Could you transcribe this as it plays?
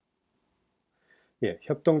예,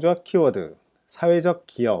 협동조합 키워드, 사회적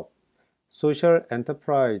기업, 소셜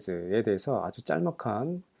엔터프라이즈에 대해서 아주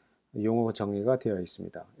짤막한 용어 정의가 되어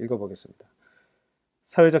있습니다. 읽어보겠습니다.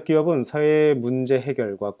 사회적 기업은 사회 문제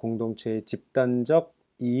해결과 공동체의 집단적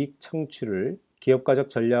이익 창출을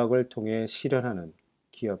기업가적 전략을 통해 실현하는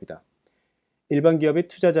기업이다. 일반 기업이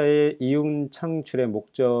투자자의 이윤 창출의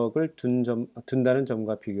목적을 둔다는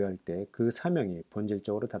점과 비교할 때 그 사명이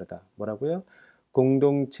본질적으로 다르다. 뭐라고요?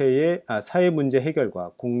 사회 문제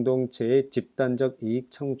해결과 공동체의 집단적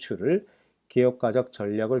이익 창출을 기업가적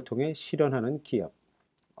전략을 통해 실현하는 기업.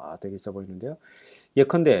 되게 있어 보이는데요.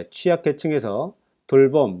 예컨대 취약계층에서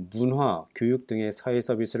돌봄, 문화, 교육 등의 사회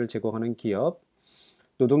서비스를 제공하는 기업,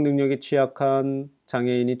 노동 능력이 취약한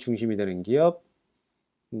장애인이 중심이 되는 기업,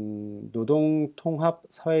 노동통합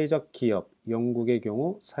사회적 기업, 영국의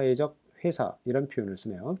경우 사회적 회사 이런 표현을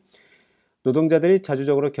쓰네요. 노동자들이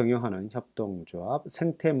자주적으로 경영하는 협동조합,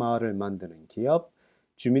 생태마을을 만드는 기업,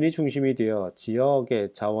 주민이 중심이 되어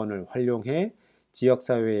지역의 자원을 활용해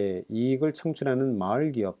지역사회의 이익을 창출하는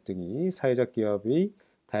마을기업 등이 사회적 기업의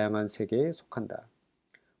다양한 세계에 속한다.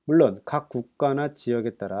 물론 각 국가나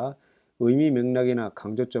지역에 따라 의미 맥락이나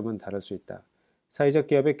강조점은 다를 수 있다. 사회적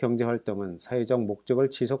기업의 경제활동은 사회적 목적을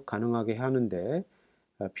지속 가능하게 하는데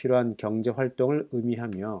필요한 경제활동을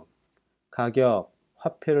의미하며 가격,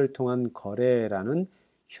 화폐를 통한 거래라는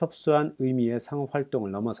협소한 의미의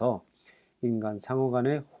상호활동을 넘어서 인간 상호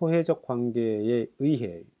간의 호혜적 관계에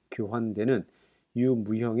의해 교환되는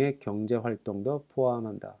유무형의 경제활동도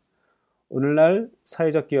포함한다. 오늘날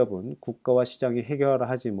사회적 기업은 국가와 시장이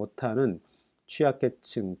해결하지 못하는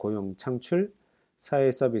취약계층 고용 창출,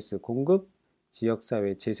 사회 서비스 공급,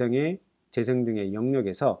 지역사회 재생 등의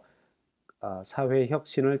영역에서 사회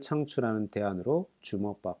혁신을 창출하는 대안으로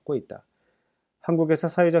주목받고 있다. 한국에서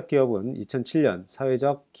사회적 기업은 2007년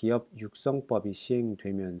사회적 기업 육성법이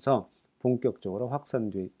시행되면서 본격적으로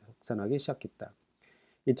확산하기 시작했다.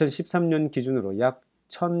 2013년 기준으로 약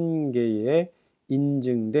 1000개의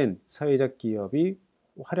인증된 사회적 기업이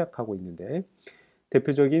활약하고 있는데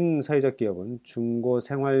대표적인 사회적 기업은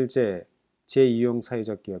중고생활재 재이용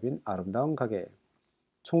사회적 기업인 아름다운 가게,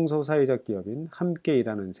 청소 사회적 기업인 함께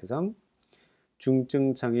일하는 세상,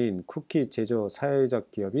 중증장애인 쿠키 제조 사회적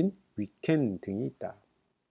기업인 위켄 등이 있다.